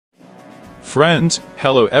Friends,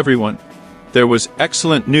 hello everyone. There was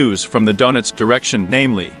excellent news from the Donetsk direction,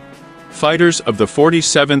 namely, fighters of the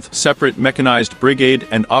 47th Separate Mechanized Brigade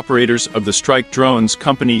and operators of the Strike Drones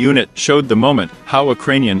Company unit showed the moment how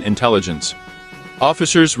Ukrainian intelligence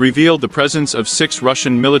officers revealed the presence of 6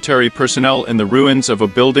 Russian military personnel in the ruins of a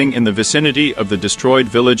building in the vicinity of the destroyed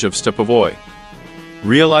village of Stepovoy.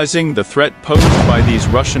 Realizing the threat posed by these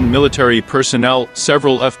Russian military personnel,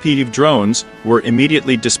 several FPV drones were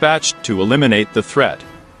immediately dispatched to eliminate the threat.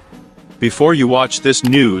 Before you watch this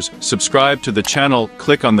news, subscribe to the channel,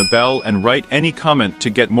 click on the bell and write any comment to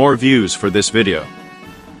get more views for this video.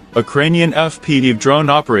 Ukrainian FPV drone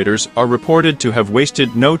operators are reported to have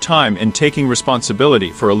wasted no time in taking responsibility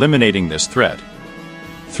for eliminating this threat.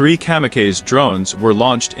 3 kamikaze drones were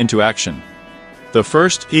launched into action. The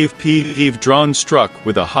first FPV drone struck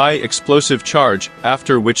with a high explosive charge,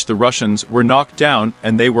 after which the Russians were knocked down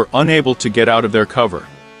and they were unable to get out of their cover.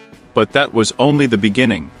 But that was only the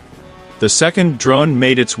beginning. The second drone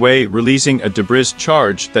made its way, releasing a debris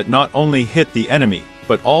charge that not only hit the enemy,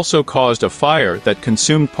 but also caused a fire that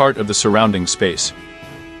consumed part of the surrounding space.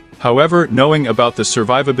 However, knowing about the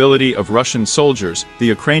survivability of Russian soldiers, the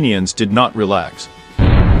Ukrainians did not relax.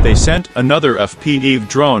 They sent another FPV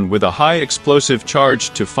drone with a high explosive charge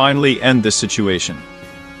to finally end this situation.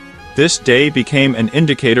 This day became an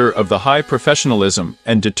indicator of the high professionalism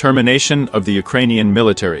and determination of the Ukrainian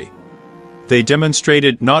military. They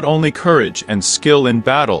demonstrated not only courage and skill in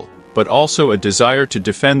battle, but also a desire to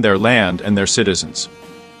defend their land and their citizens.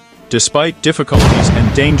 Despite difficulties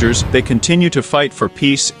and dangers, they continue to fight for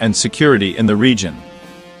peace and security in the region.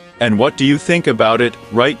 And what do you think about it?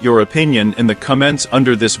 Write your opinion in the comments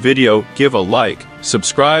under this video, give a like,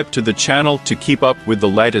 subscribe to the channel to keep up with the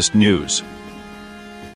latest news.